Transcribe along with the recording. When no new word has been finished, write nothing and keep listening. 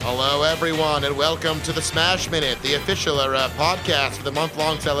Hello, everyone, and welcome to the Smash Minute, the official podcast for the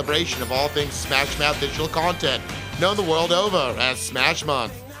month-long celebration of all things Smash Mouth digital content, known the world over as Smash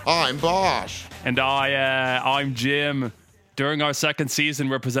Month. I'm Bosch. And I'm Jim. During our second season,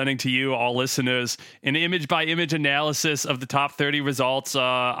 we're presenting to you, all listeners, an image-by-image analysis of the top 30 results.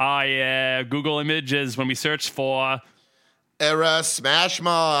 Google Images when we search for Era Smash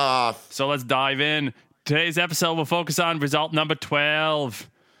Mouth. So let's dive in. Today's episode will focus on result number 12.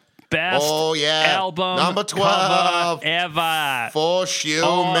 Best album number 12 cover ever. For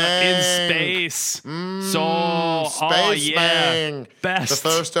sure, in space. Space Bang. Best. The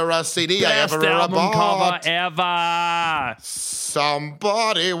first CD I ever album bought. cover ever.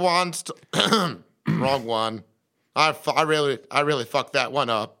 Somebody wants to... Wrong one. I really fucked that one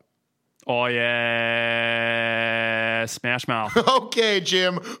up. Oh, yeah. Smash Mouth. Okay,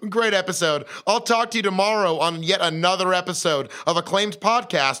 Jim. Great episode. I'll talk to you tomorrow on yet another episode of acclaimed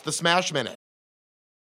podcast, The Smash Minute.